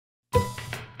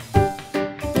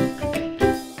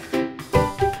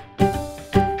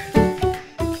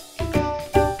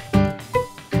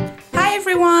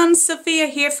Sophia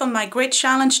here from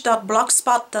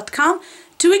mygreatchallenge.blogspot.com.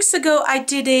 2 weeks ago I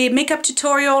did a makeup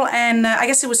tutorial and I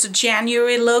guess it was a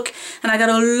January look, and I got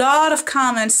a lot of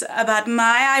comments about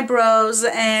my eyebrows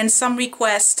and some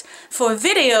requests for a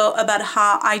video about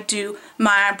how I do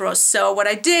my eyebrows. So what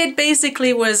I did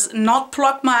basically was not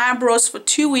pluck my eyebrows for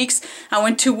 2 weeks. I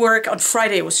went to work on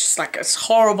Friday. It was just like, it's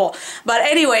horrible. But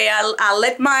anyway, I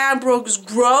let my eyebrows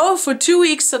grow for 2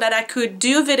 weeks so that I could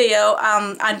do a video.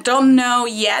 I don't know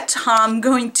yet how I'm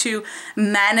going to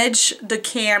manage the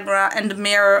camera and the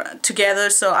mirror together,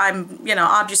 so I'm,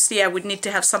 obviously I would need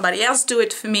to have somebody else do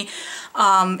it for me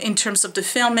in terms of the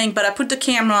filming, but I put the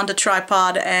camera on the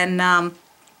tripod and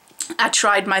I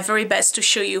tried my very best to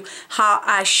show you how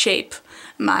I shape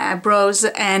my eyebrows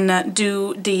and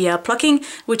do the plucking,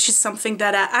 which is something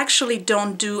that I actually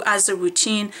don't do as a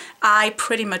routine. I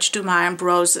pretty much do my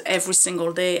eyebrows every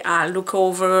single day. I look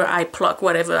over, I pluck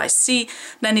whatever I see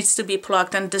that needs to be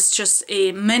plucked, and this is just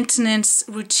a maintenance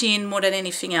routine more than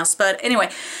anything else. But anyway,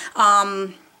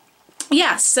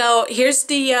 yeah, so here's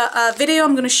the video.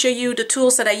 I'm going to show you the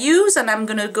tools that I use, and I'm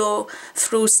going to go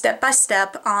through step by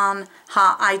step on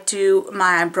how I do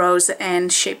my eyebrows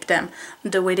and shape them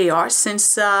the way they are,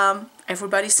 since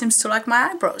everybody seems to like my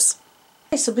eyebrows.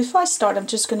 Okay, so before I start, I'm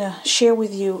just going to share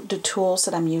with you the tools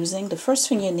that I'm using. The first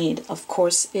thing you need, of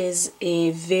course, is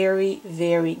a very,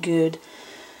 very good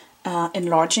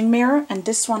enlarging mirror, and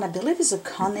this one I believe is a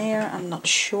Conair. I'm not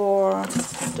sure.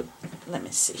 Let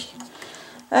me see.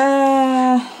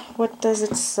 What does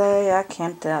it say? I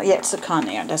can't tell. Yeah, it's a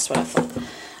Conair. That's what I thought.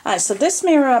 Alright, so this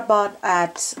mirror I bought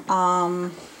at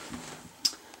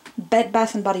Bed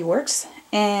Bath & Body Works,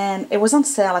 and it was on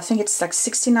sale. I think it's like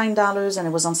 $69, and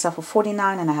it was on sale for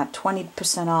 $49, and I had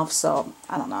 20% off. So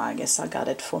I don't know. I guess I got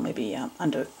it for maybe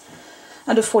under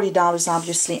 $40,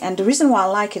 obviously. And the reason why I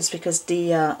like it is because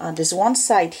the there's one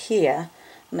side here. I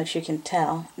don't know if you can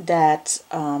tell that.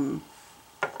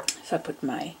 If I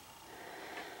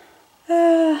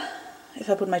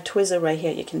put my tweezer right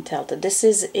here, you can tell that this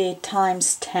is a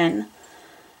 ×10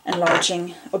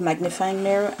 enlarging or magnifying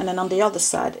mirror, and then on the other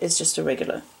side is just a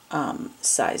regular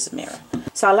size mirror.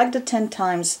 So I like the 10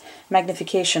 times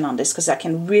magnification on this because I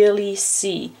can really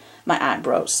see my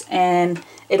eyebrows, and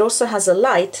it also has a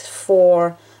light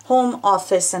for home,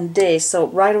 office, and day. So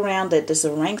right around it there's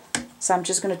a ring. So I'm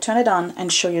just going to turn it on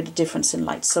and show you the difference in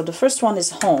light. So the first one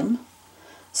is home.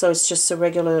 So it's just a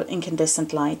regular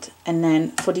incandescent light, and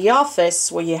then for the office,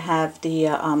 where you have the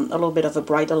a little bit of a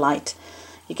brighter light,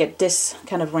 you get this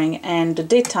kind of ring, and the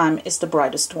daytime is the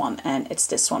brightest one, and it's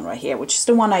this one right here, which is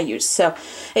the one I use. So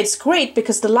it's great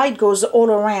because the light goes all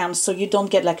around, so you don't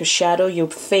get like a shadow. Your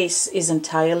face is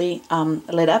entirely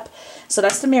lit up. So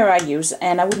that's the mirror I use,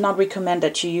 and I would not recommend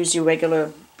that you use your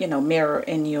regular mirror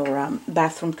in your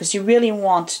bathroom, because you really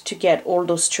want to get all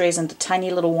those trays and the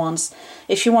tiny little ones.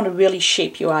 If you want to really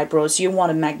shape your eyebrows, you want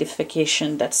a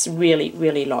magnification that's really,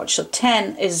 really large. So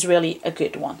 10 is really a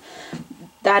good one.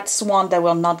 That's one that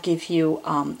will not give you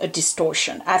a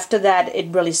distortion. After that,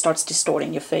 it really starts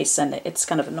distorting your face, and it's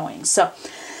kind of annoying. So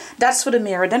that's for the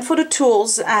mirror. Then for the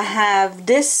tools, I have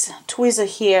this tweezer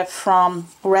here from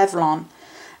Revlon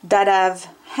that I've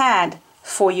had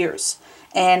for years.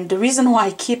 And the reason why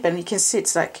I keep it, you can see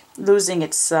it's like losing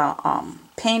its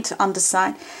paint on the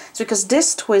side. It's because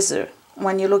this tweezer,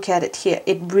 when you look at it here,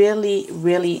 it really,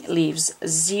 really leaves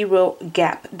zero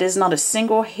gap. There's not a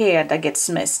single hair that gets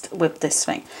missed with this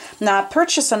thing. Now, I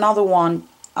purchased another one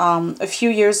a few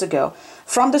years ago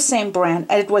from the same brand,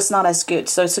 and it was not as good.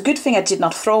 So it's a good thing I did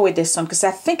not throw away this one, because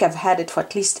I think I've had it for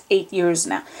at least 8 years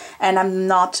now, and I'm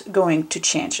not going to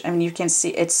change. I mean, you can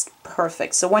see it's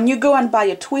perfect. So when you go and buy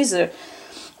a tweezer,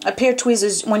 a pair of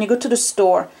tweezers, when you go to the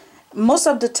store, most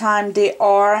of the time they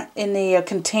are in a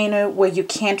container where you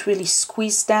can't really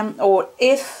squeeze them, or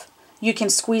if you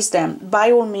can squeeze them, by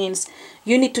all means,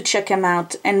 you need to check them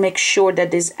out and make sure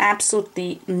that there's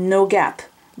absolutely no gap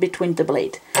between the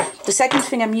blade. The second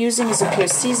thing I'm using is a pair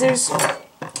of scissors.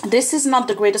 This is not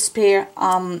the greatest pair.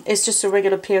 It's just a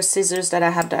regular pair of scissors that I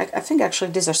have. I think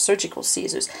actually these are surgical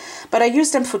scissors, but I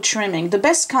use them for trimming. The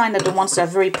best kind are the ones that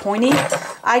are very pointy.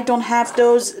 I don't have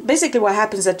those. Basically what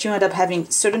happens is that you end up having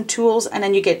certain tools, and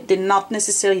then you get, they're not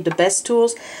necessarily the best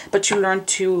tools, but you learn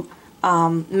to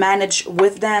manage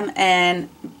with them. And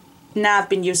now I've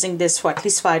been using this for at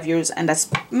least 5 years, and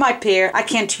that's my pair. I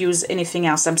can't use anything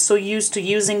else. I'm so used to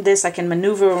using this, I can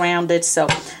maneuver around it. So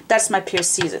that's my pair of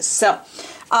scissors. So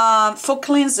for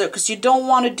cleanser, because you don't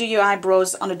want to do your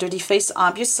eyebrows on a dirty face,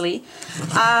 obviously,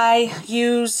 I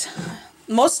use,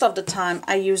 most of the time,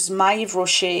 I use my Yves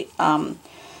Rocher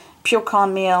Pure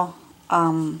Caramel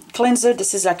cleanser.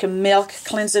 This is like a milk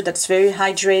cleanser that's very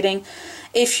hydrating.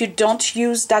 If you don't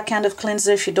use that kind of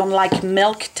cleanser, if you don't like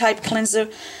milk type cleanser,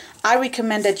 I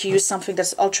recommend that you use something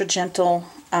that's ultra gentle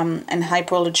and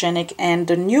hypoallergenic. And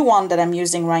the new one that I'm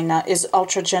using right now is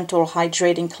Ultra Gentle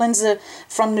Hydrating Cleanser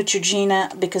from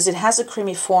Neutrogena, because it has a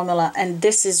creamy formula, and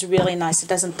this is really nice. It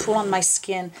doesn't pull on my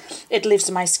skin. It leaves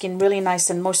my skin really nice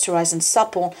and moisturized and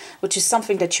supple, which is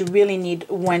something that you really need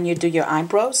when you do your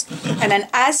eyebrows. And then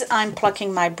as I'm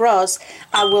plucking my brows,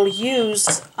 I will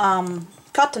use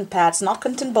cotton pads, not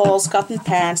cotton balls, cotton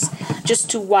pads, just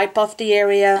to wipe off the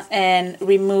area and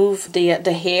remove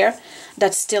the hair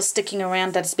that's still sticking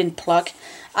around, that's been plucked.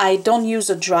 I don't use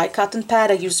a dry cotton pad,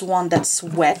 I use one that's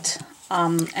wet,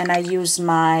 and I use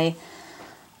my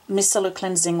micellar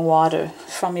cleansing water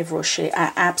from Yves Rocher.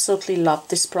 I absolutely love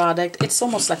this product. It's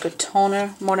almost like a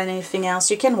toner more than anything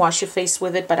else. You can wash your face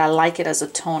with it, but I like it as a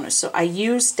toner. So I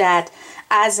use that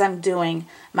as I'm doing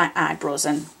my eyebrows.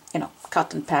 And you know,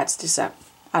 cotton pads, these are,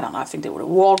 I don't know, I think they were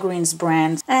Walgreens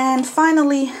brand. And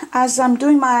finally, as I'm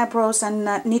doing my eyebrows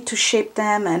and need to shape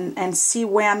them and see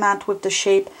where I'm at with the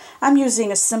shape, I'm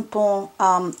using a simple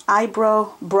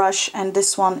eyebrow brush, and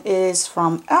this one is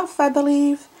from e.l.f., I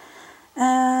believe.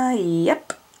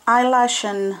 Yep, eyelash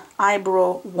and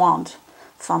eyebrow wand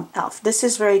from e.l.f. This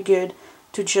is very good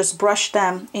to just brush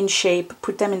them in shape,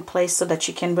 put them in place so that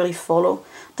you can really follow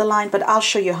the line, but I'll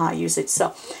show you how I use it.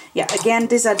 So yeah, again,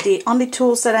 these are the only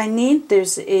tools that I need.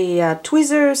 There's a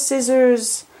tweezer,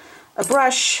 scissors, a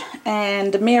brush,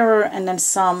 and a mirror, and then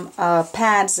some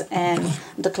pads and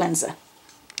the cleanser.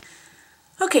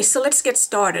 Okay, so let's get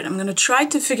started. I'm going to try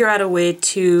to figure out a way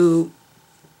to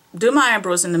do my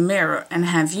eyebrows in the mirror and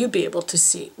have you be able to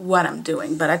see what I'm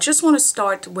doing. But I just want to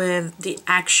start with the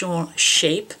actual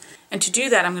shape. And to do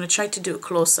that, I'm going to try to do a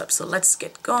close-up. So let's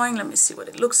get going. Let me see what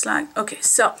it looks like. Okay,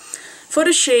 so for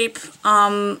the shape,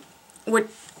 what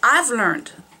I've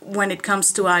learned when it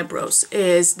comes to eyebrows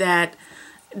is that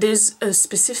there's a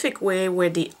specific way where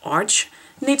the arch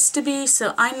needs to be.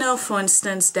 So I know, for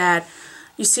instance, that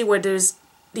you see where there's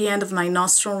the end of my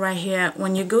nostril right here.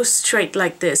 When you go straight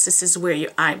like this is where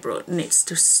your eyebrow needs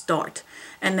to start.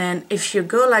 And then if you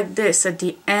go like this, at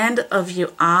the end of your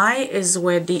eye is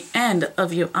where the end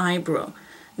of your eyebrow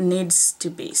needs to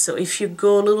be. So if you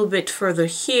go a little bit further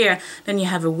here, then you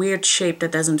have a weird shape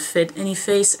that doesn't fit any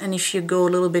face. And if you go a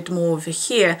little bit more over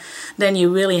here, then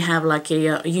you really have like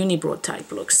a unibrow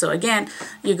type look. So again,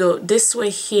 you go this way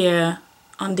here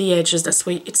on the edges, that's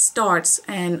where it starts,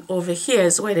 and over here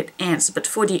is where it ends. But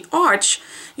for the arch,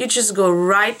 you just go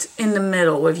right in the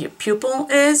middle where your pupil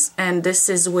is, and this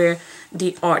is where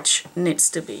the arch needs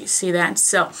to be. You see that?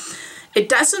 So it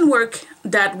doesn't work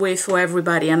that way for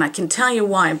everybody, and I can tell you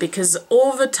why. Because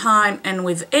over time and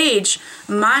with age,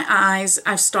 my eyes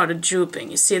have started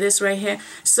drooping. You see this right here?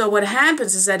 So what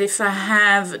happens is that if I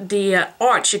have the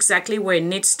arch exactly where it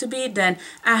needs to be, then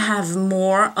I have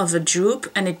more of a droop,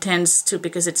 and it tends to,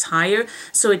 because it's higher,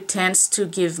 so it tends to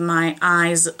give my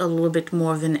eyes a little bit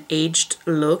more of an aged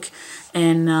look.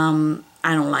 And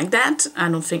I don't like that. I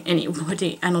don't think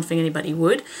anybody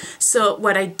would. So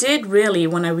what I did really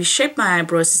when I reshaped my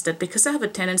eyebrows is that because I have a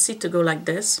tendency to go like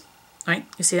this, right?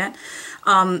 You see that?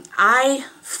 I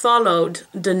followed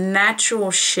the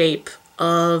natural shape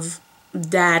of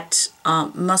that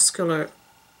muscular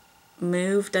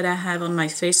move that I have on my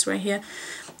face right here.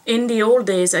 In the old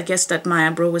days, I guess that my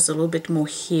eyebrow was a little bit more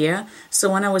here.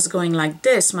 So when I was going like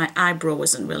this, my eyebrow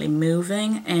wasn't really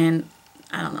moving, and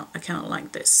I don't know, I kind of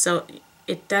like this. So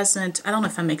it doesn't, I don't know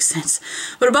if that makes sense.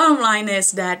 But the bottom line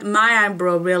is that my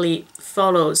eyebrow really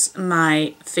follows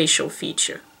my facial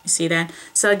feature. You see that?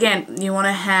 So again, you want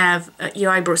to have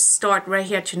your eyebrows start right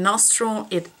here at your nostril.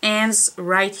 It ends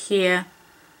right here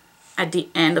at the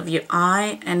end of your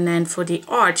eye. And then for the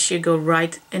arch, you go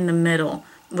right in the middle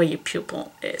where your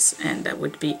pupil is. And that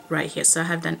would be right here. So I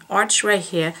have an arch right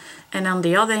here. And on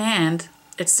the other hand,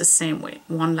 it's the same way.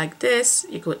 One like this,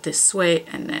 you go this way,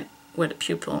 and then where the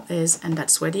pupil is, and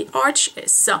that's where the arch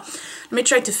is. So let me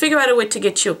try to figure out a way to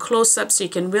get you a close-up so you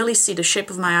can really see the shape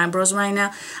of my eyebrows right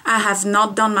now. I have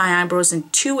not done my eyebrows in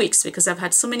 2 weeks because I've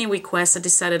had so many requests. I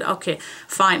decided, okay,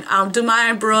 fine, I'll do my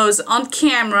eyebrows on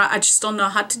camera. I just don't know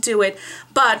how to do it.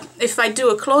 But if I do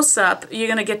a close-up, you're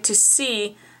gonna get to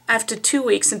see after 2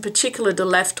 weeks, in particular the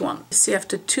left one. You see,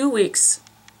 after 2 weeks,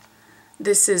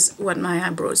 this is what my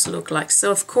eyebrows look like.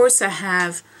 So of course I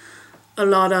have a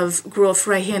lot of growth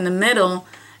right here in the middle,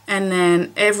 and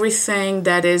then everything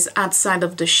that is outside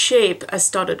of the shape has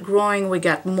started growing. We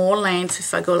got more length.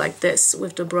 If I go like this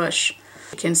with the brush,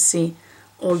 you can see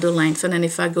all the length, and then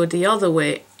if I go the other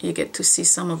way, you get to see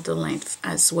some of the length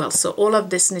as well. So all of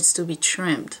this needs to be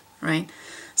trimmed. right?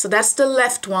 So that's the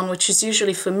left one, which is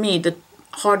usually for me the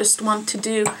hardest one to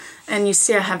do. And you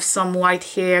see I have some white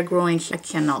hair growing here. I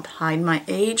cannot hide my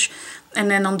age.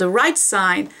 And then on the right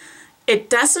side, it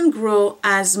doesn't grow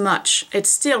as much. It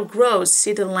still grows.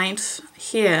 See the length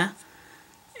here?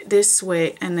 This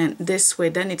way and then this way.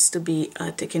 That needs to be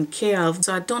taken care of.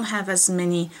 So I don't have as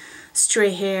many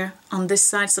stray hair on this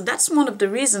side. So that's one of the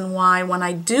reasons why when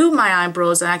I do my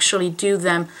eyebrows, I actually do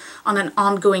them on an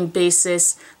ongoing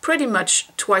basis, pretty much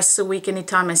twice a week.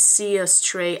 Anytime I see a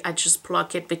stray, I just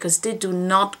pluck it because they do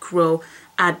not grow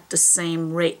at the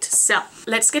same rate. So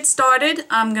let's get started.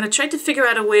 I'm gonna try to figure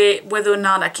out a way whether or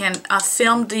not I can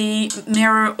film the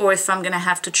mirror or if I'm gonna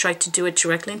have to try to do it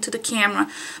directly into the camera.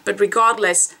 But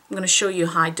regardless, I'm gonna show you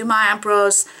how I do my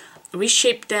eyebrows,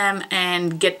 reshape them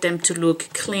and get them to look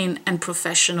clean and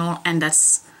professional. And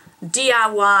that's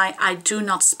DIY. I do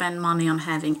not spend money on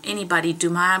having anybody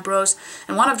do my eyebrows.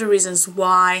 And one of the reasons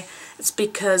why, it's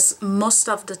because most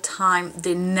of the time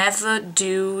they never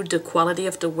do the quality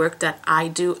of the work that I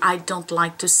do. I don't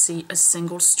like to see a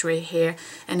single stray hair.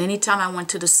 And anytime I went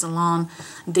to the salon,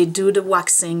 they do the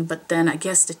waxing, but then I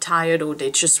guess they're tired or they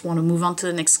just want to move on to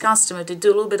the next customer. They do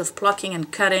a little bit of plucking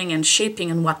and cutting and shaping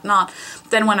and whatnot.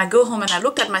 Then when I go home and I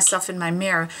look at myself in my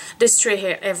mirror, there's stray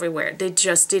hair everywhere. They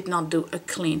just did not do a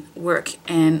clean work,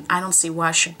 and I don't see why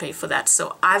I should pay for that.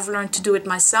 So I've learned to do it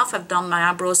myself. I've done my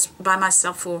eyebrows by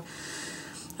myself for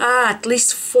at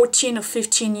least 14 or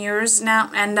 15 years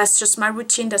now, and that's just my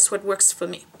routine. That's what works for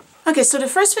me. Okay, so the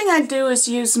first thing I do is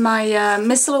use my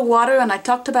micellar water, and I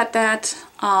talked about that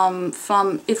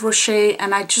from Yves Rocher,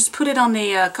 and I just put it on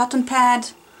the cotton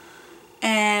pad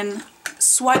and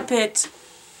swipe it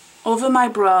over my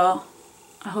brow.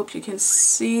 I hope you can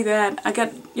see that. I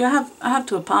have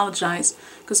to apologize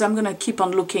because I'm gonna keep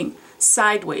on looking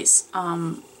sideways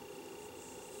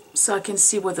so I can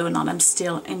see whether or not I'm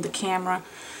still in the camera.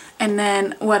 And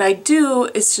then what I do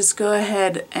is just go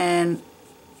ahead and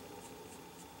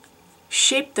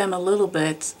shape them a little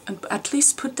bit and at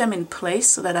least put them in place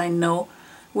so that I know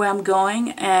where I'm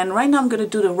going. And right now I'm going to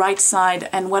do the right side,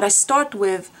 and what I start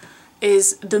with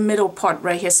is the middle part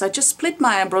right here. So I just split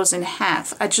my eyebrows in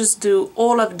half. I just do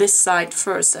all of this side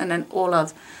first and then all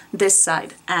of this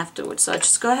side afterwards. So I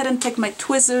just go ahead and take my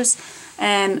tweezers,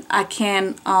 and I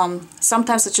can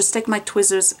sometimes I just take my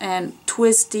tweezers and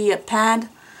twist the pad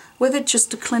with it just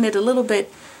to clean it a little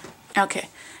bit. Okay,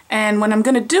 and what I'm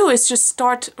gonna do is just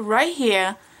start right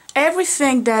here.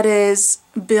 Everything that is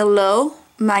below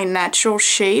my natural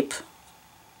shape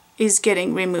is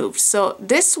getting removed. So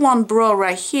this one brow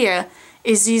right here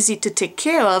is easy to take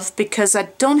care of because I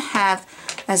don't have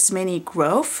as many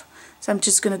growth. So I'm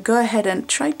just gonna go ahead and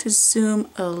try to zoom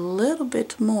a little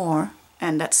bit more,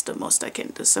 and that's the most I can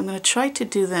do. So I'm gonna try to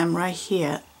do them right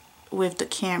here with the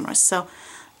camera. So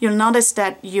you'll notice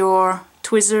that your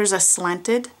tweezers are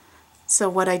slanted. So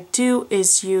what I do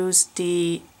is use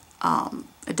the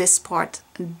this part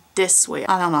this way.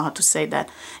 I don't know how to say that.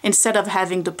 Instead of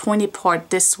having the pointy part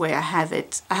this way, I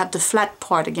have the flat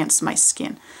part against my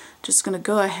skin. Just gonna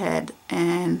go ahead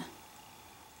and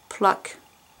pluck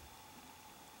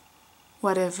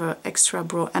whatever extra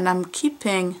brow, and I'm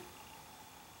keeping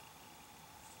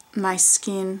my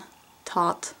skin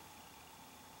taut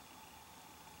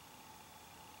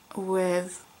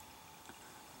with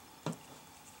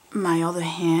my other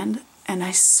hand, and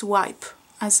I swipe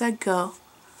as I go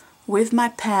with my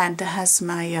pad that has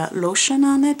my lotion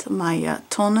on it, my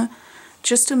toner,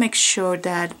 just to make sure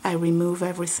that I remove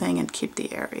everything and keep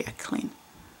the area clean.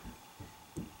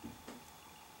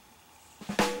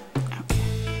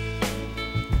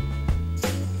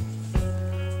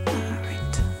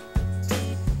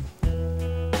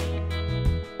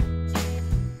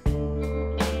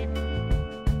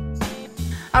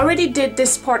 I already did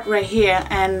this part right here,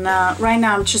 and right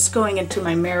now I'm just going into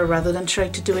my mirror rather than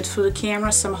trying to do it through the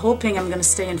camera, so I'm hoping I'm gonna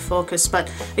stay in focus.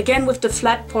 But again, with the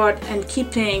flat part and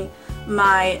keeping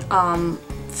my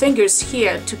fingers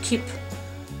here to keep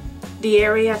the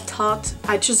area taut,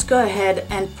 I just go ahead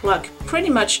and pluck pretty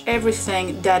much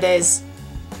everything that is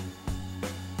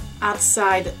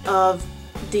outside of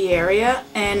the area,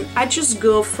 and I just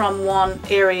go from one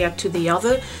area to the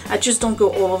other. I just don't go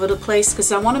all over the place because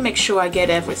I want to make sure I get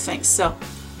everything. So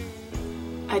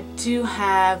I do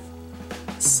have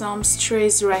some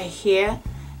strays right here,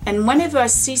 and whenever I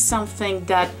see something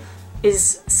that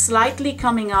is slightly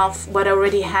coming off what I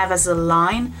already have as a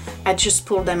line, I just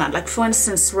pull them out. Like for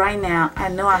instance, right now I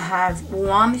know I have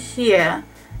one here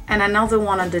and another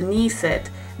one underneath it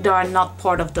that are not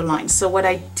part of the line. So what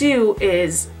I do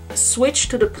is switch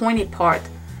to the pointy part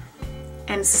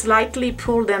and slightly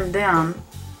pull them down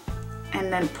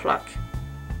and then pluck.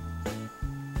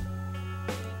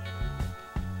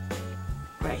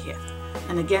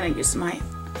 And again, I use my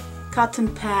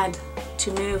cotton pad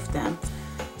to move them.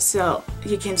 So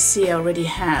you can see I already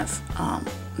have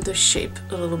the shape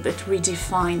a little bit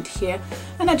redefined here.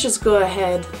 And I just go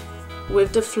ahead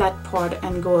with the flat part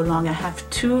and go along. I have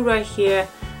two right here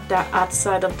that are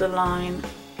outside of the line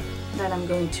that I'm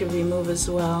going to remove as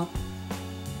well.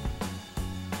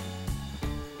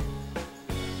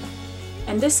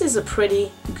 And this is a pretty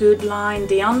good line.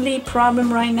 The only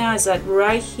problem right now is that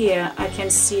right here I can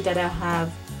see that I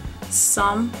have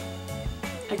some,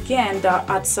 again, that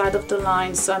are outside of the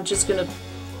line, so I'm just gonna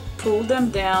pull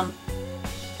them down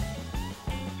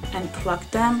and pluck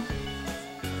them.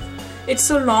 It's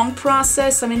a long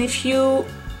process. I mean, if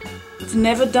you've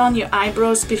never done your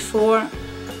eyebrows before,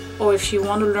 or if you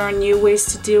want to learn new ways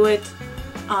to do it,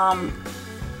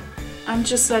 I'm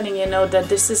just letting you know that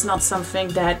this is not something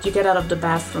that you get out of the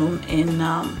bathroom in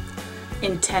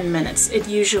 10 minutes. It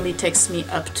usually takes me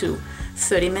up to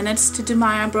 30 minutes to do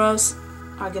my eyebrows.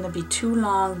 Are gonna be too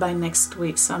long by next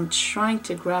week, so I'm trying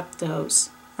to grab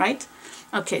those, right?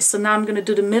 Okay, so now I'm gonna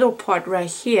do the middle part right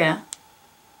here.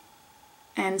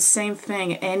 And same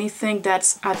thing, anything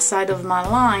that's outside of my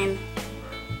line,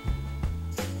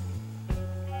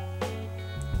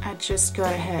 I just go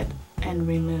ahead and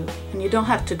remove. And you don't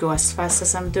have to go as fast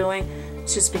as I'm doing,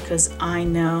 it's just because I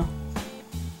know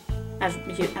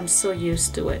I'm so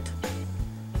used to it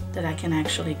that I can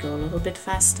actually go a little bit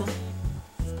faster.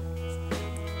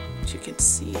 You can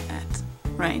see that,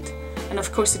 right? And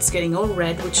of course it's getting all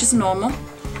red, which is normal.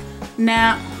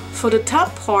 Now for the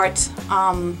top part,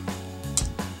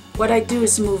 what I do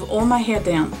is move all my hair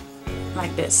down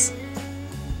like this,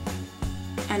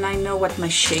 and I know what my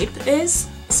shape is,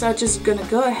 so I'm just gonna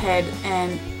go ahead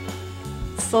and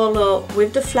follow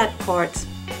with the flat part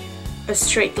a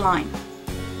straight line,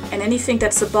 and anything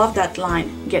that's above that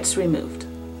line gets removed.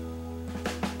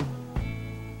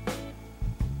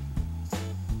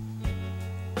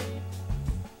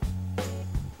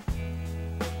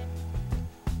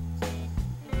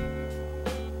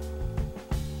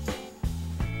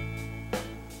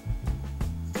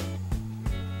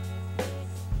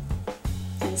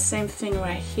 Same thing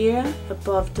right here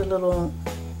above the little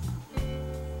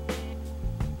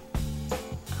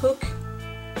hook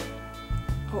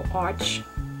or arch.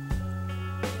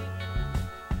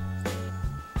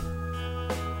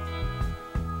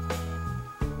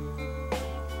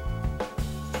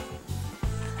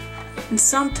 And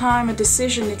sometime a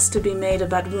decision needs to be made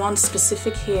about one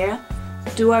specific hair.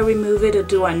 Do I remove it or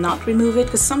do I not remove it?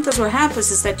 Because sometimes what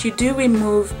happens is that you do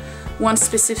remove one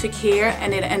specific hair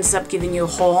and it ends up giving you a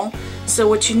hole. So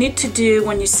what you need to do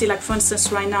when you see, like for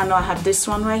instance right now, I know I have this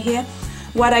one right here.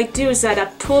 What I do is that I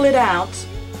pull it out.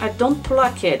 I don't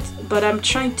pluck it, but I'm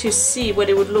trying to see what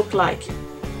it would look like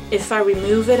if I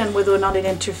remove it and whether or not it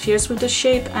interferes with the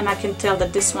shape, and I can tell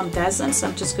that this one doesn't, so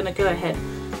I'm just gonna go ahead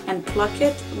and pluck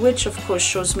it, which of course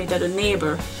shows me that a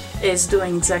neighbor is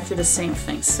doing exactly the same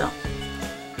thing. So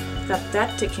got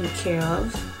that taken care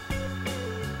of.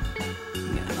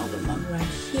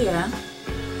 Here.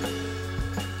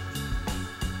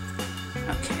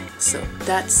 Okay, so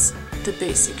that's the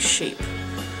basic shape.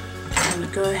 I'm going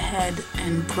to go ahead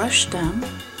and brush them.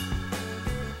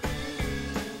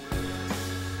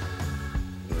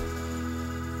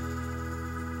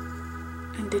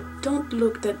 And they don't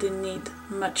look that they need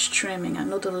much trimming. I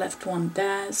know the left one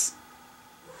does.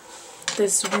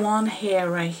 There's one hair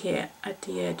right here at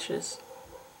the edges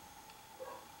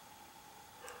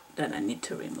that I need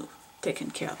to remove.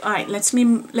 Taken care of. All right, let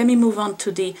me move on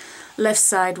to the left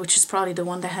side, which is probably the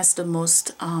one that has the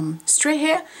most straight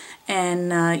hair,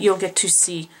 and you'll get to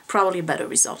see probably a better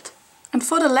result. And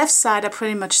for the left side, I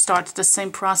pretty much start the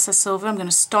same process over. I'm going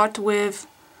to start with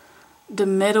the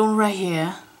middle right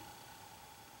here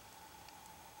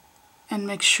and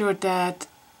make sure that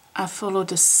I follow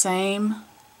the same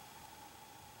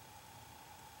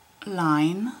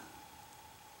line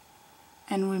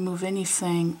and remove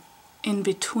anything in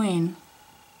between.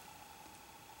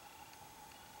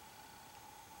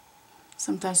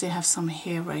 Sometimes you have some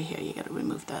hair right here, you got to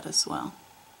remove that as well.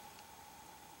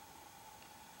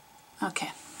 Okay,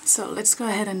 so let's go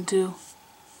ahead and do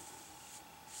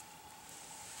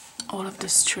all of the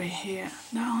straight hair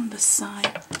now on the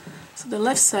side. So the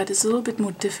left side is a little bit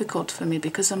more difficult for me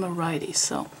because I'm a righty.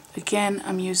 So again,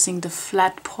 I'm using the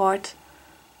flat part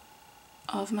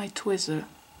of my tweezer,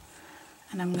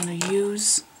 and I'm going to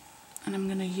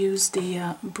use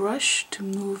the brush to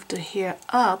move the hair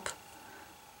up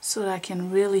so that I can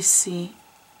really see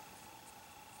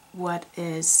what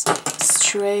is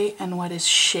straight and what is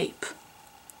shape.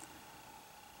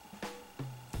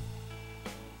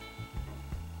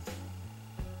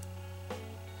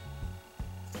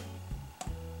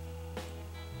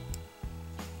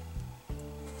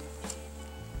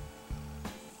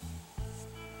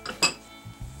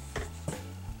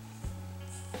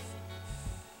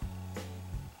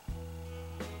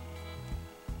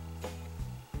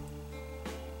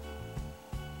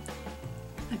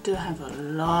 do have a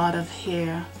lot of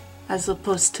hair as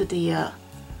opposed to the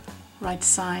right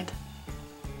side.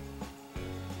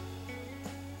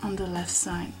 On the left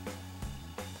side,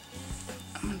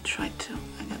 I'm gonna try to,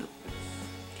 I gotta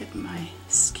get my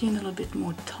skin a little bit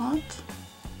more taut.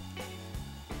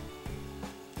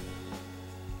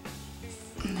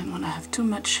 And then when I have too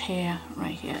much hair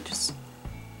right here, just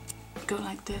go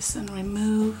like this and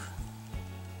remove.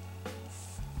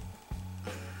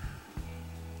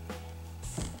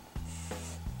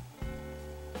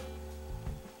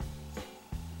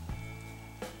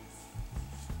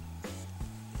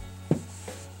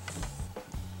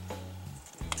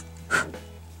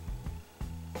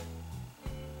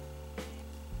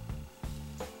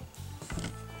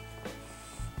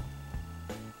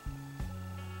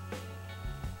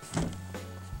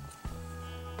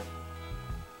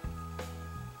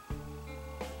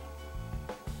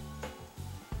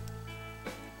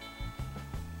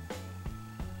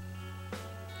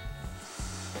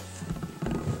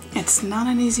 It's not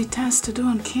an easy task to do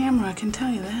on camera, I can tell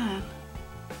you that.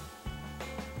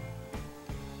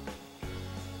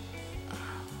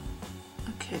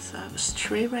 Okay, so I have a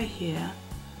stray right here,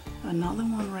 another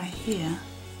one right here.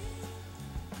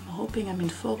 I'm hoping I'm in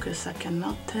focus, I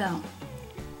cannot tell.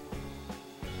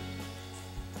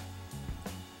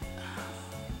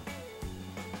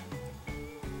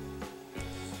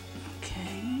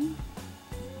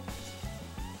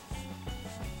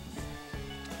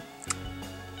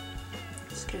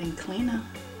 Getting cleaner.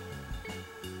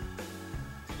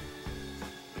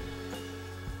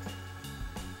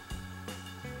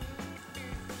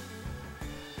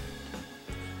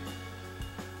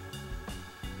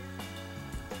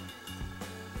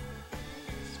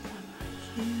 This one right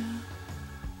here.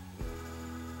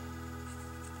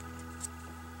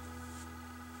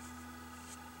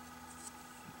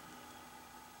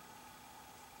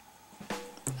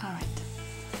 All right.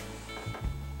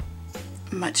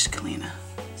 Much cleaner.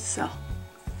 So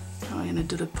now we're going to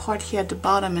do the part here at the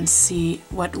bottom and see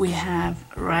what we have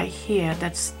right here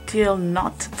that's still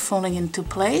not falling into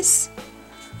place.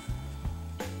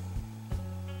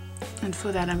 And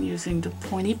for that I'm using the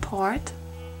pointy part.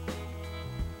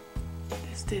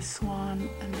 There's this one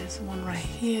and there's one right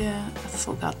here. I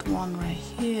forgot one right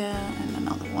here and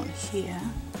another one here.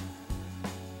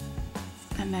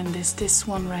 And then there's this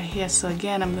one right here. So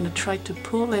again I'm going to try to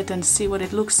pull it and see what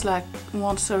it looks like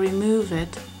once I remove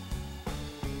it.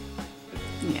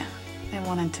 Yeah, it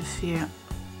won't interfere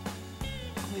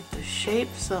with the shape,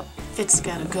 so it's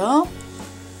gotta go.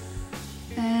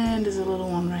 And there's a little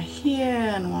one right here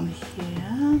and one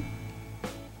here.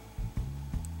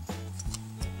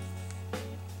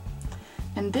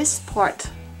 And this part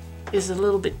is a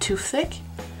little bit too thick,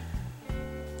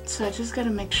 so I just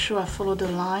gotta make sure I follow the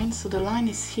line. So the line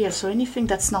is here, so anything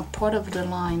that's not part of the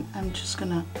line, I'm just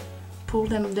gonna pull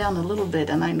them down a little bit,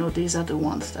 and I know these are the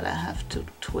ones that I have to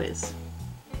twist.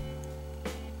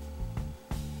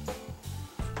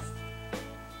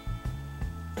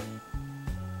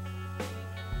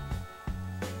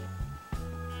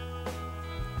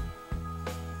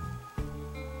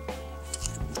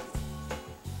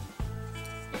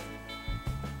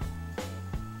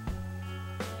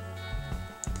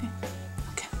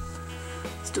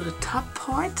 Do the top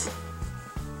part.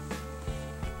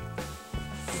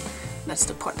 That's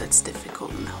the part that's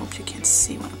difficult, and I hope you can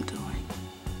see what I'm doing.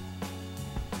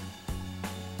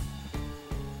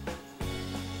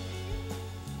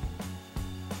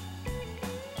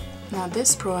 Now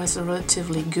this pro has a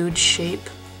relatively good shape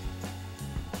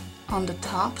on the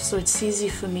top, so it's easy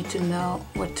for me to know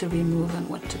what to remove and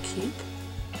what to keep.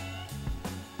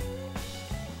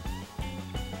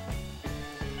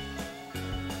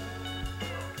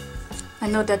 I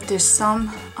know that there's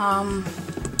some,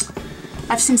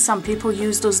 I've seen some people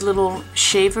use those little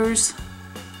shavers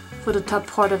for the top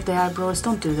part of their eyebrows.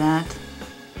 Don't do that.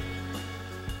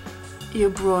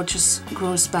 Your brow just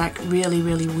grows back really,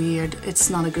 really weird. It's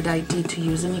not a good idea to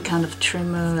use any kind of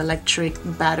trimmer, electric,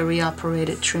 battery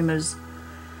operated trimmers.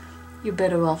 You're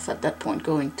better off at that point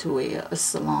going to a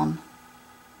salon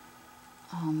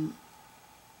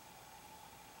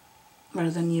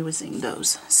rather than using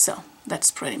those. So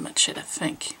that's pretty much it, I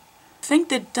think. I think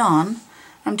they're done.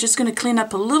 I'm just going to clean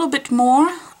up a little bit more,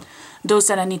 those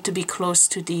that I need to be close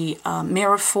to the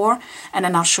mirror for, and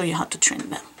then I'll show you how to trim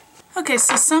them. Okay,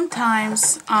 so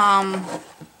sometimes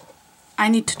I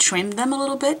need to trim them a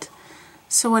little bit.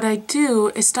 So what I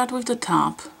do is start with the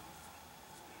top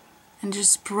and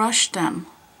just brush them,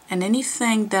 and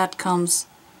anything that comes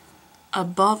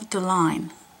above the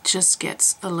line just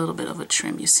gets a little bit of a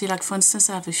trim. You see, like for instance,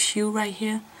 I have a few right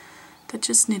here that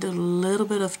just need a little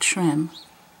bit of trim.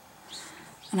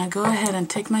 And I go ahead and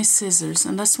take my scissors,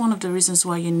 and that's one of the reasons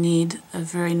why you need a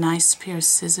very nice pair of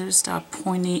scissors that are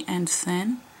pointy and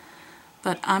thin.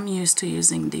 But I'm used to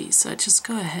using these, so I just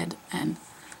go ahead and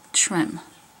trim.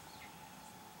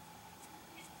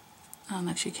 I don't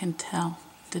know if you can tell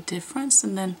the difference.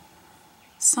 And then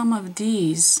some of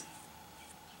these,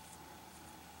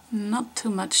 not too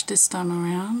much this time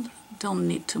around, don't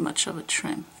need too much of a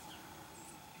trim.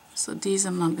 So these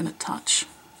I'm not going to touch.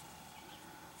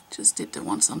 Just did the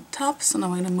ones on top, so now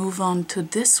we're going to move on to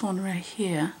this one right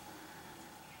here.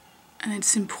 And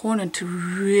it's important to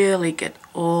really get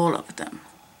all of them.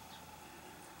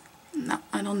 Now,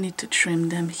 I don't need to trim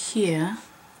them here.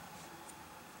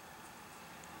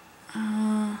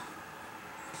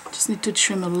 Just need to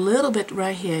trim a little bit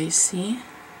right here, you see?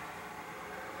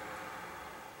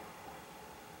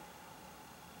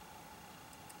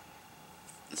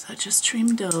 So I just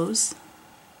trim those.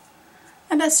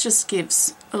 And that just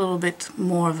gives a little bit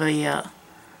more of a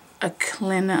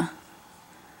cleaner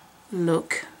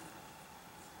look.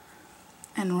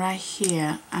 And right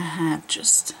here I have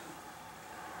just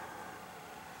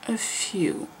a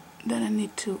few that I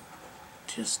need to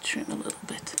just trim a little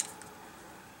bit.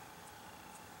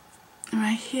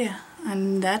 Right here.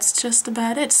 And that's just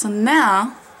about it. So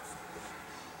now,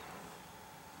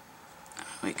 there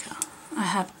we go.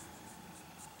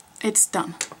 It's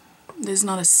done. There's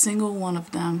not a single one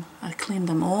of them. I cleaned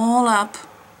them all up,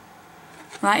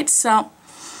 right? So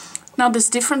now there's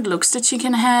different looks that you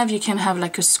can have. You can have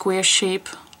like a square shape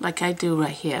like I do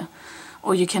right here,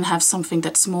 or you can have something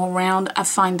that's more round. I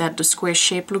find that the square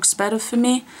shape looks better for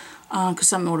me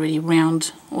because I'm already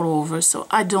round all over, so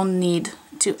I don't need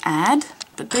to add,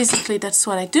 but basically that's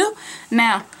what I do.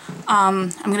 Now I'm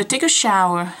gonna take a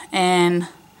shower and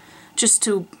just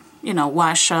to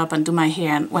wash up and do my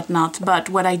hair and whatnot. But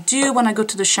what I do when I go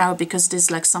to the shower, because there's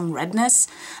like some redness,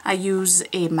 I use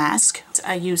a mask.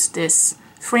 I use this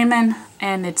Freeman,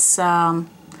 and it's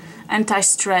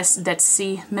anti-stress Dead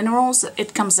Sea Minerals.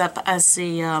 It comes up as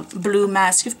a blue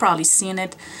mask. You've probably seen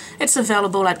it. It's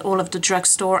available at all of the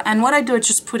drugstore. And what I do is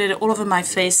just put it all over my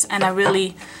face, and I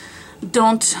really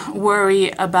don't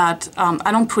worry about,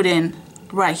 I don't put in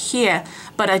right here,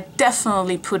 but I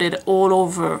definitely put it all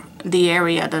over the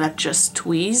area that I just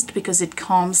tweezed, because it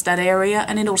calms that area,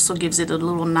 and it also gives it a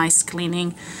little nice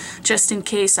cleaning. Just in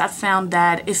case, I found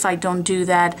that if I don't do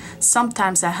that,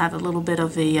 sometimes I have a little bit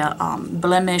of a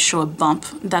blemish or a bump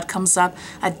that comes up.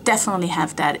 I definitely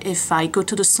have that if I go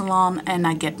to the salon and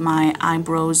I get my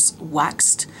eyebrows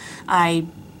waxed. I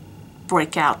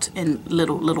break out in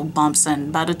little bumps,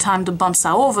 and by the time the bumps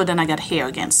are over, then I got hair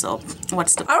again. So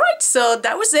what's the... Alright, so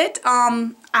that was it.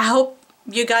 I hope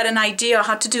you got an idea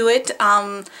how to do it.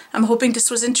 I'm hoping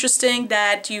this was interesting,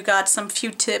 that you got some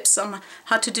few tips on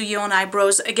how to do your own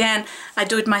eyebrows. Again, I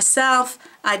do it myself.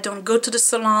 I don't go to the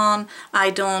salon.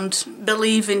 I don't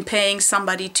believe in paying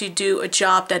somebody to do a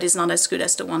job that is not as good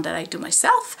as the one that I do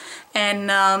myself.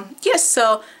 And yes,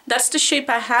 so that's the shape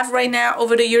I have right now.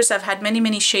 Over the years, I've had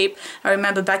many shape. I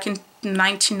remember back in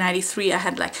 1993, I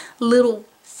had like little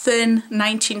thin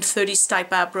 1930s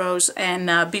type eyebrows,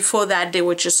 and before that they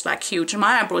were just like huge.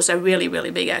 My eyebrows are really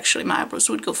big actually. My eyebrows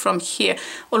would go from here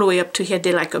all the way up to here.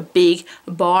 They're like a big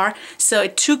bar. So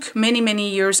it took many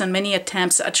years and many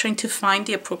attempts at trying to find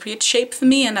the appropriate shape for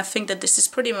me, and I think that this is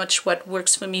pretty much what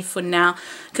works for me for now,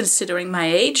 considering my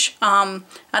age.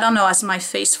 I don't know, as my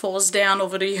face falls down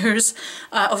over the years,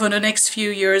 over the next few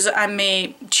years, I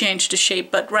may change the shape,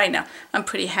 but right now I'm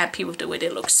pretty happy with the way they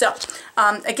look. So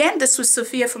again, this was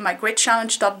Sophia from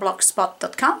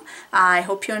mygreatchallenge.blogspot.com. I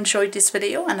hope you enjoyed this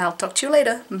video, and I'll talk to you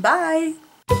later. Bye!